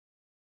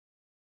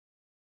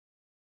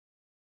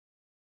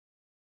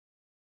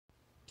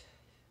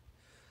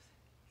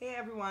Hey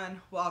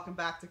everyone, welcome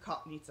back to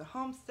Cop Meets a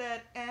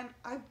Homestead, and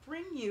I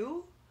bring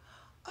you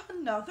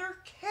another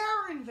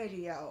Karen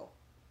video.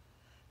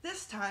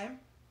 This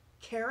time,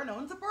 Karen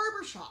owns a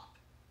barbershop.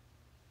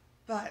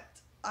 But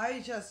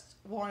I just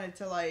wanted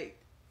to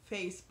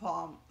face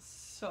palm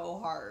so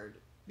hard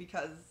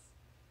because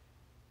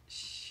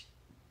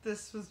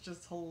this was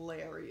just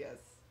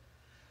hilarious.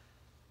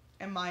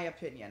 In my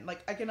opinion.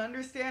 I can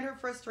understand her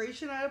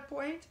frustration at a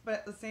point, but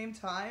at the same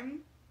time,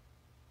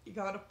 you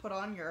gotta put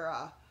on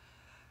your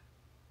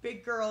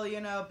big girl,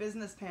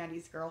 business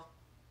panties, girl.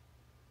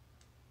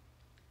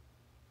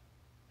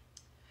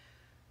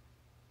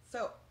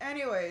 So,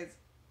 anyways,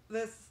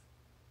 this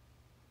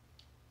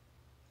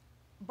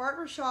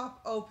barbershop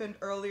opened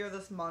earlier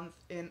this month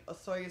in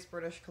Osoyoos,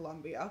 British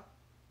Columbia,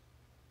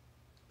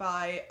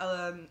 by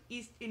an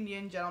East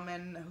Indian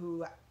gentleman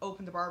who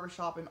opened a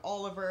barbershop in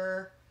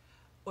Oliver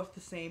with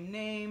the same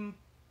name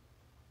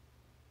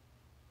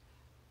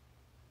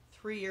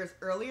 3 years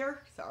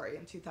earlier. Sorry,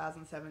 in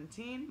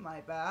 2017.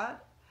 My bad.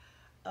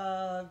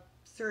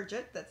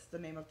 Surjit, that's the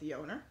name of the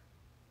owner.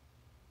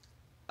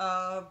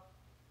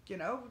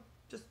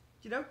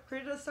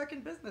 Created a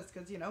second business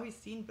because, he's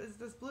seen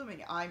business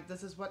blooming.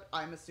 This is what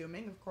I'm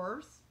assuming, of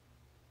course.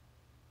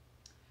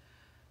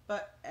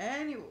 But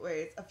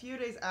anyways, a few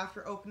days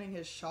after opening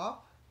his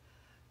shop,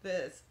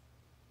 this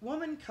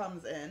woman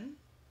comes in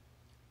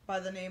by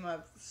the name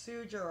of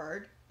Sue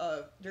Gerard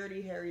of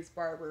Dirty Harry's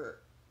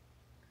Barber.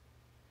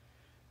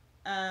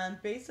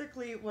 And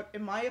basically,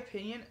 in my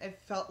opinion, it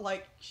felt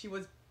like she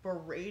was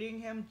berating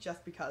him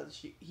just because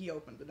he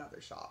opened another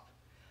shop.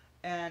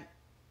 And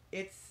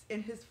it's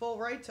in his full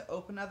right to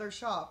open another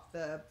shop.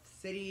 The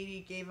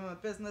city gave him a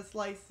business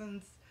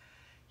license.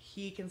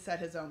 He can set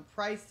his own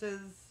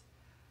prices.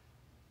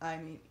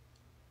 And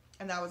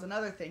that was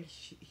another thing.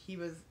 He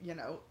was,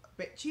 a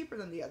bit cheaper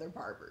than the other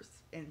barbers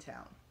in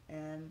town.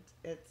 And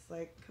it's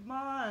like, come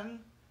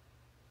on.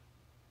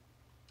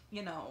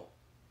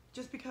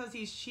 Just because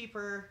he's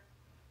cheaper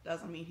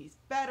doesn't mean he's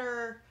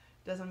better.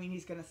 Doesn't mean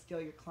he's going to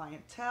steal your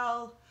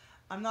clientele.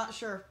 I'm not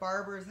sure if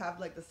barbers have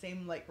the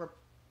same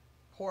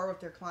rapport with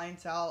their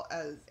clientele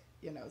as,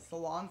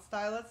 salon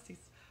stylists.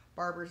 These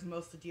barbers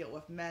mostly deal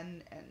with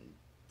men and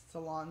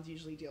salons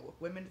usually deal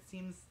with women, it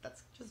seems.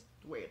 That's just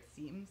the way it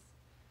seems.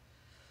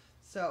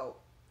 So,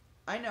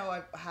 I know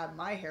I've had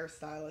my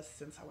hairstylist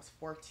since I was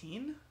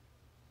 14.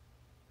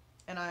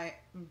 And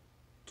I'm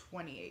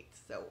 28,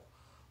 so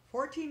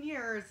 14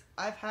 years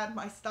I've had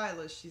my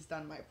stylist. She's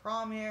done my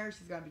prom hair,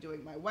 she's going to be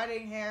doing my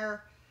wedding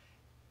hair.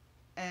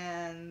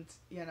 And,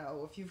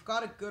 if you've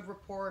got a good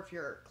rapport with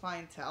your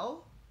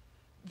clientele,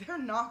 they're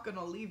not going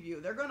to leave you.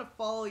 They're going to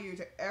follow you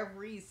to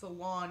every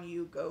salon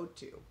you go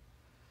to.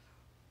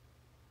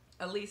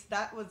 At least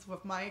that was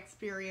with my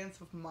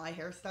experience with my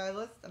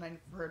hairstylist, and I've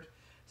heard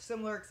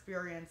similar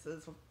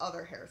experiences with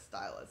other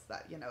hairstylists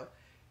that,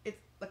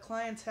 it's the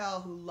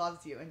clientele who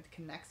loves you and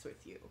connects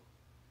with you.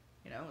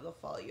 They'll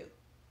follow you to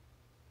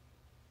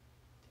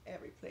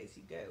every place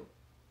you go.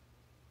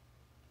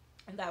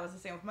 And that was the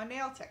same with my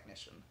nail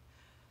technician.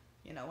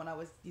 When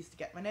I used to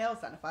get my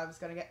nails done. If I was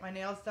going to get my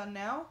nails done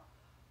now,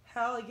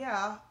 hell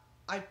yeah,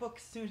 I'd book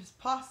as soon as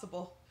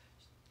possible.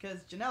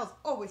 Because Janelle's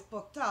always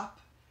booked up.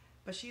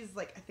 But she's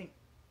I think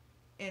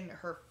in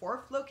her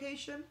 4th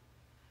location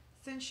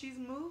since she's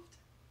moved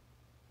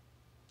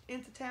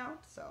into town.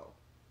 So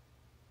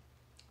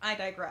I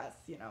digress,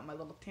 my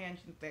little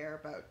tangent there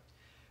about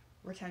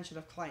retention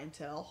of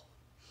clientele.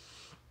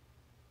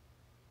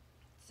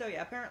 So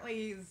yeah,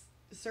 apparently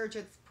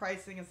Surjit's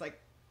pricing is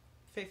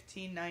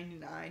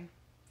 $15.99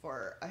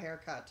 for a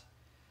haircut.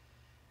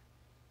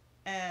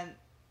 And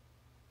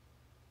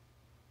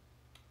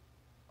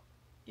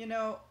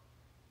I'm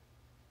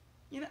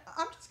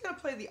just gonna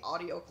play the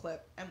audio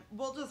clip and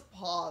we'll just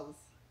pause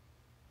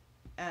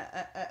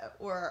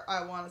where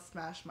I want to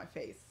smash my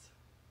face.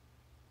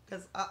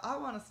 Because I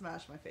want to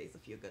smash my face a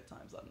few good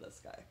times on this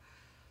guy.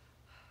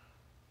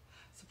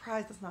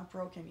 Surprised it's not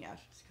broken yet,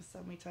 because so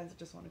many times I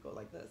just want to go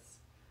like this.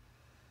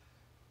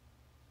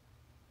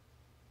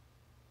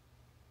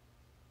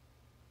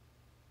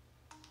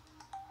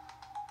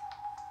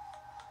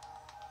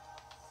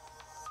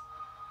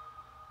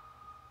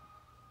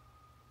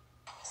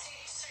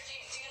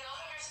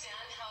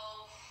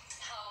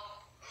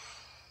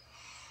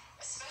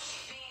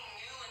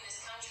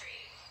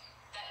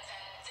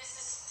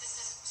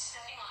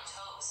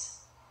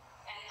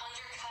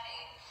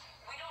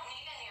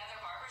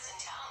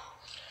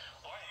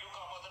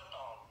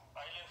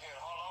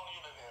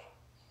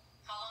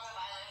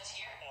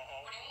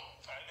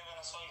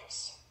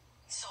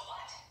 So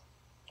what?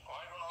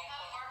 Why don't you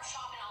have a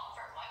barbershop in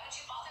Oliver? Why would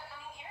you bother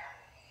coming here?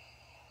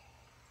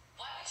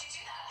 Why would you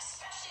do that?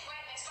 Especially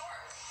right next door.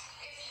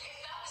 If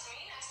that was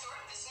me next door,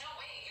 there's no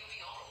way you'd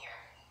be open here.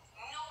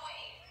 No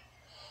way.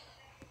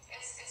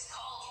 It's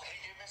called. He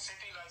gave me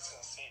city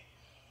license. See?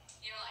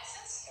 Your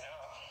license? Yeah.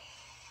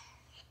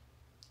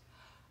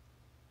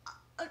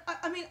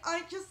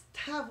 I just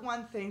have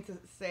one thing to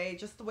say.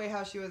 Just the way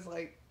how she was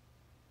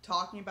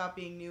talking about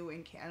being new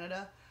in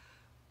Canada.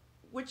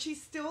 would she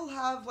still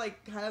have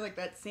like kind of like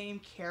that same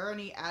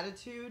Karen-y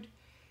attitude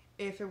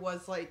if it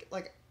was like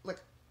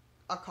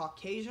a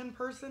Caucasian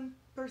person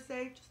per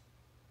se, just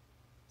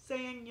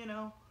saying, you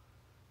know,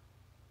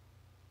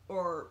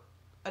 or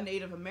a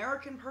Native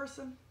American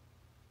person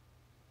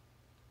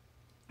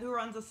who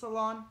runs a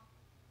salon?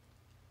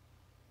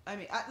 I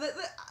mean, this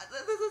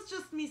is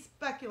just me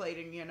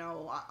speculating, you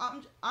know.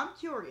 I'm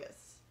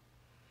curious,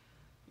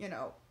 you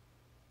know.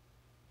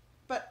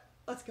 But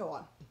let's go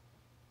on.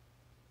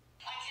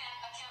 I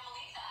can't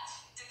believe that.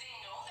 Did they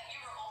know that you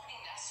were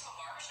opening next to a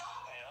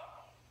barbershop? Yeah.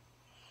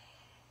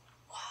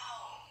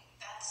 Wow,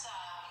 that's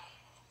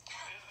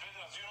This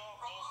business, you know,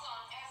 wrong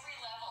on every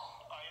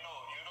level. I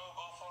know, you know,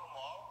 go for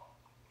mall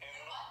and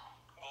What?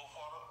 go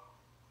for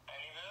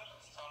anywhere,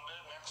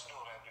 somewhere next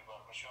door every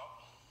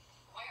barbershop.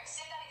 Where?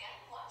 Say that again.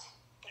 What?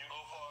 You go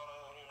for,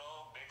 you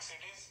know, big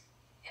cities.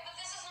 Yeah, but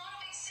this is not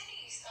a big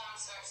city,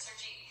 Sir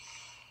G.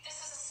 This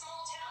is a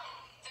small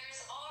town.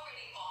 There's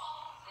already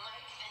Bob,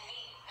 Mike, and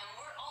me, and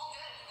we're all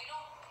good.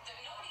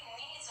 Nobody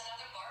needs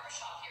another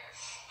barbershop here,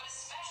 but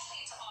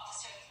especially to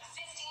offer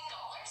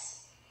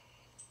 $15.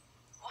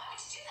 Why would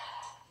you do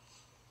that?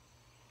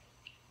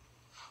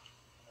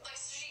 Like,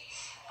 Sir G,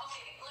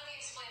 okay, let me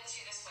explain it to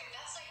you this way.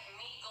 That's like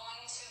me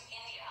going to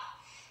India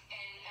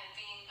and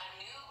being a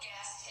new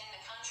guest in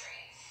the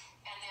country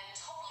and then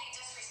totally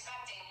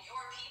disrespecting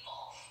your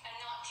people and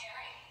not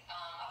caring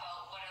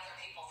about what other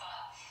people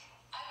thought.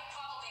 I would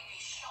probably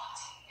be shot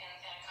in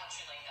a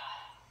country like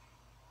that.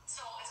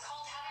 So it's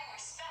called having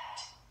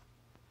respect.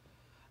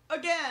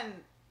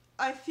 Again,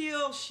 I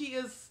feel she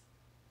is,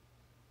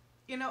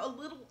 you know, a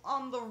little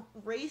on the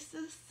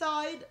racist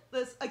side.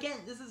 This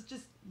is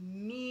just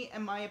me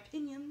and my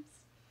opinions,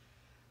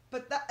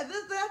 but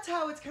that's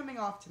how it's coming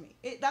off to me.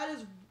 That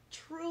is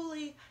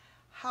truly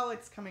how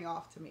it's coming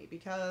off to me,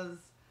 because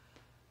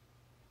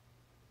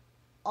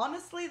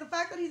honestly, the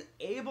fact that he's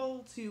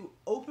able to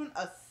open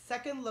a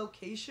second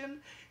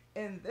location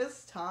in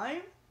this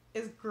time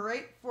is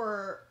great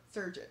for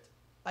Surgeon.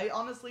 I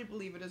honestly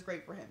believe it is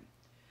great for him.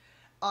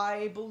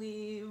 I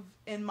believe,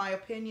 in my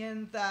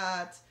opinion,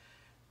 that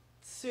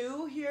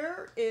Sue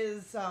here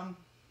is,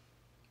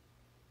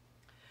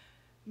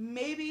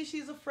 maybe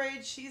she's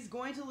afraid she's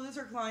going to lose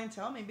her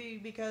clientele, maybe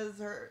because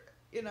her,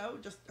 you know,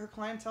 just her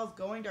clientele's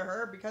going to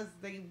her because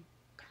they've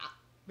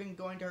been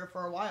going to her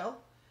for a while,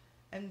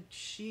 and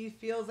she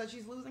feels that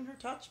she's losing her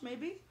touch,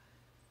 maybe,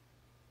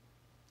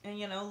 and,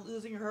 you know,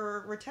 losing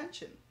her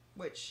retention,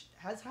 which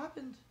has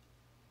happened.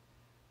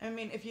 I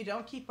mean, if you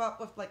don't keep up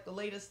with, like, the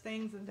latest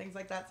things and things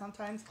like that,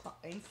 sometimes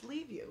clients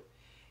leave you.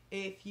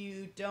 If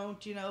you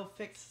don't, you know,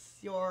 fix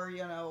your,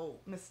 you know,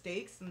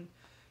 mistakes and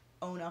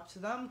own up to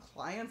them,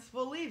 clients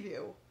will leave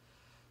you.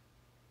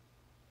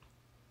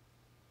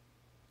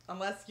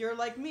 Unless you're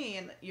like me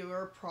and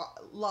you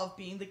love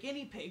being the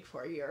guinea pig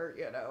for your,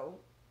 you know,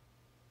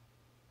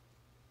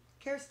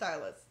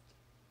 hairstylist.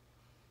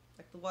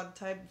 Like the one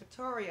time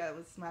Victoria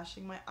was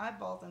smashing my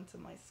eyeballs into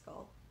my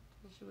skull.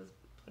 She was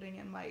putting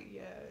in my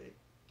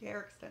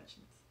hair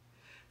extensions.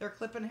 They're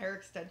clipping hair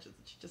extensions,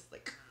 and she just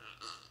like,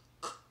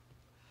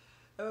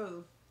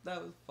 oh,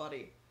 that was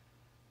funny.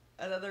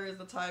 And then there is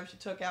the time she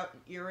took out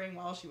an earring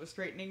while she was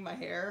straightening my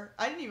hair.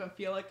 I didn't even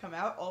feel it come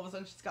out. All of a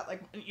sudden, she's got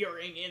like an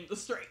earring in the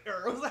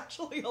straightener. It was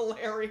actually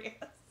hilarious.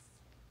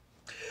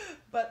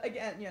 But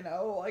again, you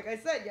know, like I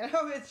said, you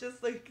know, it's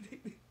just like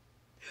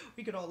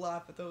we can all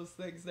laugh at those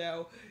things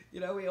now. You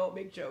know, we all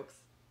make jokes,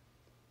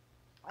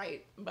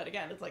 right? But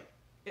again, it's like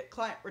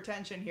client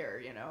retention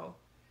here, you know.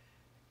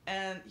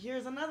 And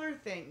here's another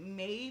thing.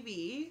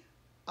 Maybe,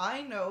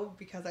 I know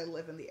because I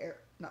live in the area,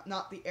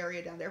 not the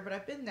area down there, but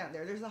I've been down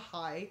there. There's a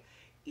high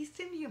East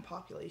Indian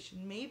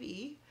population.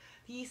 Maybe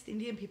the East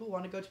Indian people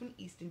want to go to an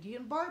East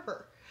Indian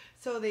barber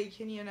so they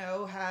can, you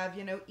know, have,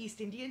 you know,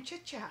 East Indian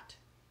chit chat.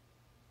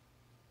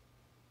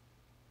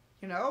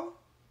 You know?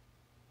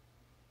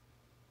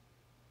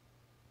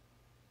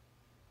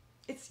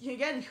 It's,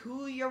 again,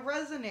 who you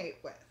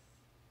resonate with.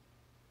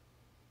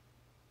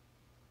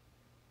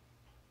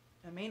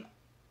 I mean,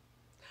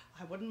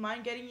 I wouldn't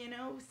mind getting, you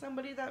know,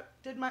 somebody that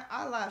did my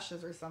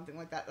eyelashes or something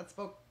like that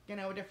spoke, you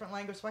know, a different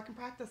language so I can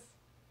practice.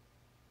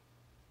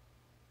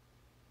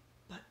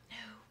 But no.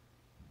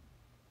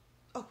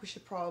 Oh, we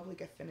should probably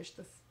get finished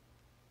this.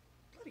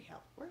 Bloody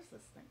hell, where's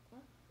this thing? For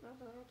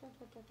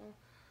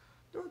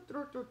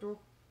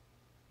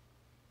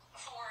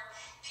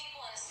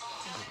people in a small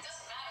town, it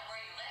doesn't matter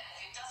where you live.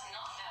 It does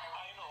not matter.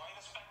 I know, I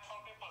respect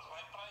for people, my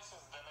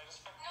prices, then I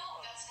respect No,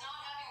 people. that's not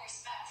having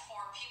respect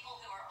for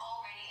people who are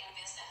already in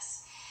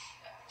business.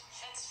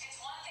 It's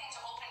one thing to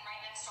open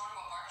right next door to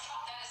a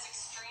barbershop. That is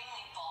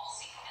extremely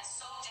ballsy and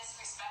so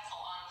disrespectful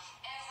on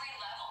every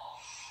level.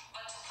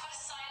 But to put a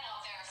sign out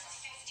there for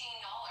 $15,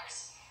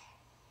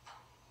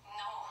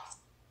 no.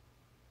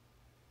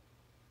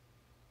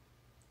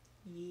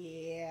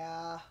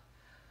 Yeah.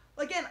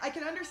 Again, I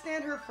can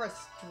understand her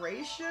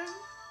frustration.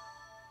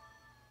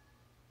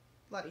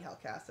 Bloody hell,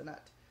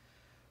 Castanet.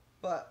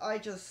 But I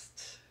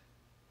just...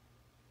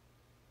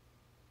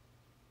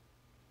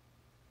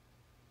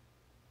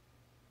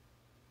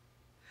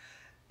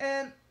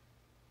 And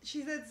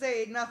she did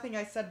say nothing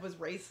I said was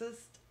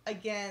racist.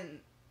 Again,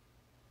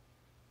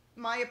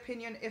 my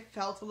opinion, it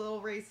felt a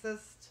little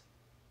racist.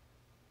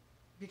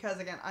 Because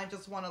again, I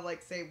just want to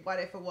like say, what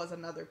if it was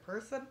another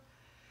person?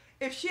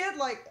 If she had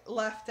like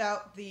left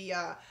out the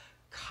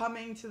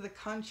coming to the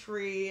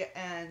country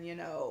and, you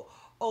know,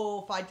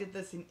 oh, if I did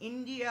this in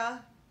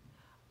India,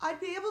 I'd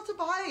be able to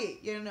buy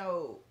it, you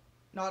know,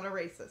 not a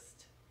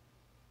racist.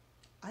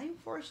 I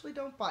unfortunately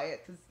don't buy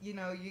it because, you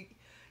know, you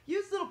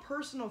use little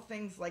personal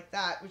things like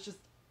that, which just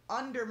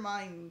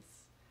undermines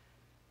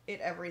it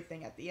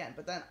everything at the end.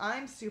 But then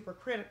I'm super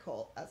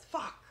critical as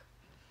fuck.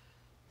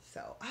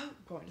 So I'm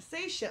going to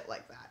say shit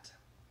like that.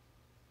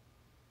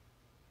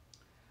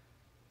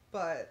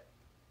 But,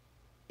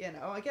 you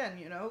know, again,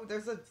 you know,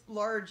 there's a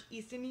large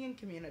East Indian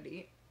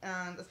community,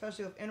 and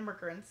especially with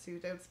immigrants who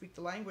don't speak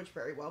the language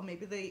very well,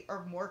 maybe they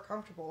are more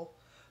comfortable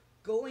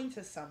going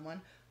to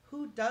someone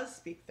who does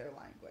speak their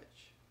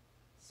language.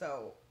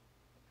 So,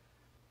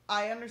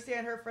 I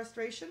understand her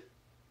frustration.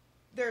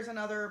 There's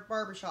another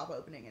barbershop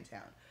opening in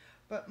town.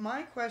 But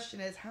my question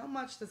is, how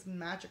much does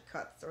Magic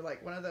Cuts, or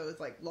like one of those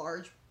like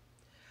large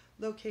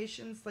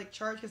locations, like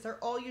charge? Because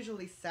they're all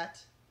usually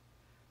set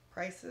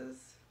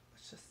prices.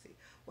 Let's just see.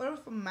 What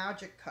if a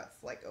Magic Cuts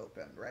like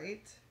opened,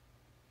 right?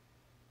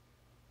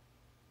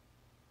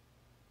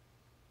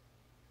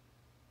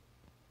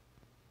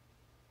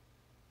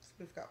 So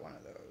we've got one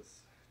of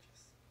those.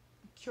 Just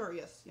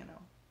curious, you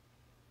know.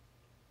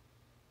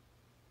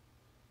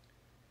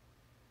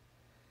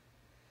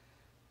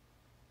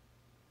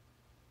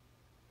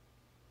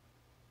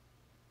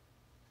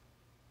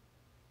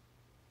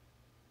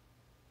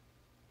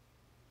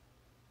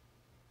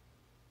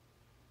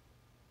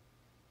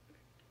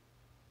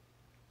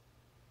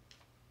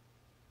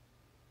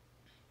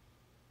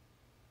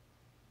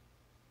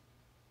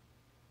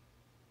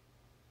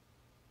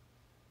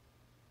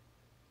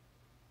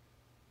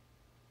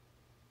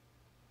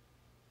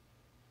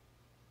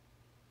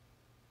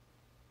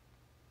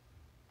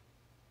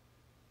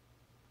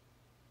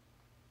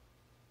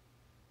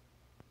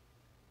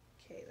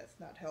 Okay, that's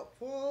not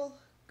helpful.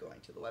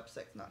 Going to the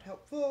website's not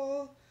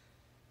helpful.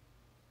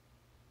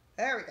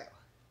 There we go.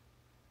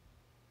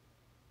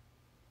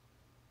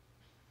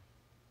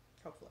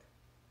 Hopefully.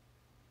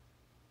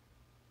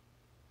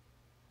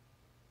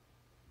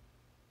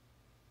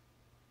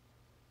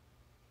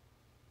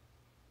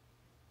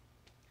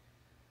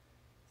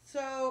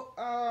 So,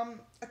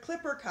 a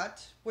clipper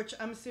cut, which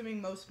I'm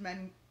assuming most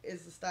men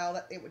is the style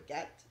that they would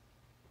get.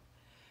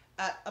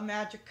 At a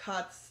Magic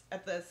Cuts,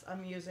 at this,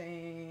 I'm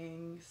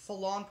using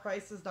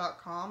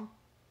salonprices.com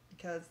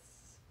because,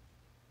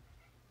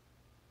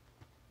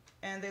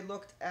 and they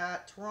looked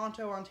at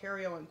Toronto,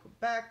 Ontario, and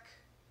Quebec.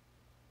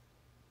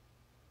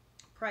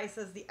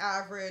 Prices, the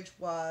average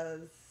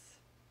was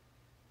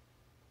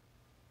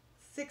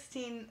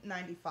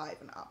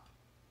 $16.95 and up.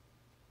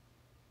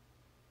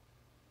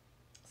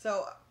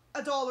 So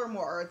 $1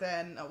 more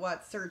than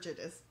what Surgeon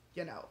is,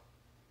 you know,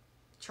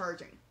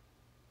 charging.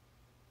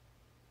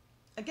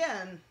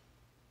 Again,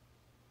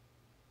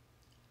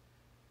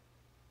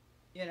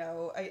 you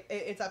know,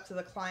 it's up to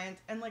the client.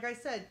 And like I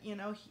said, you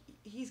know,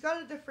 he's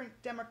got a different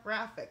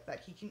demographic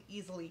that he can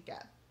easily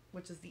get,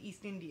 which is the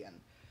East Indian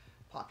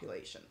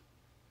population.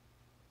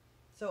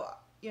 So,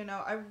 you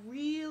know, I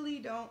really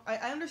don't... I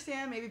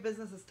understand maybe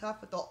business is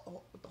tough with the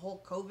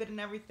whole COVID and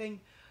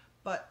everything,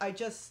 but I'm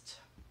just,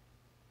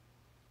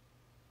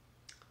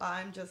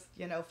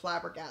 you know,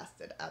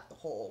 flabbergasted at the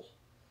whole,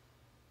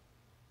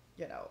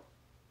 you know,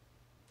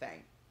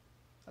 thing.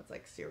 That's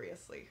like,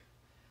 seriously.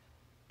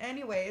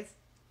 Anyways,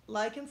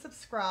 like and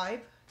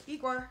subscribe.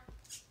 Igor.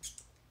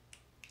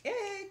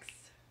 Eggs.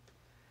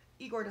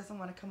 Igor doesn't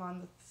want to come on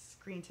the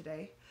screen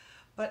today.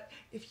 But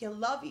if you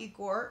love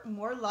Igor,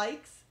 more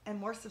likes and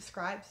more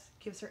subscribes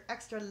gives her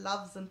extra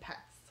loves and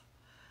pets.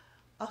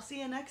 I'll see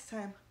you next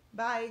time.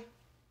 Bye.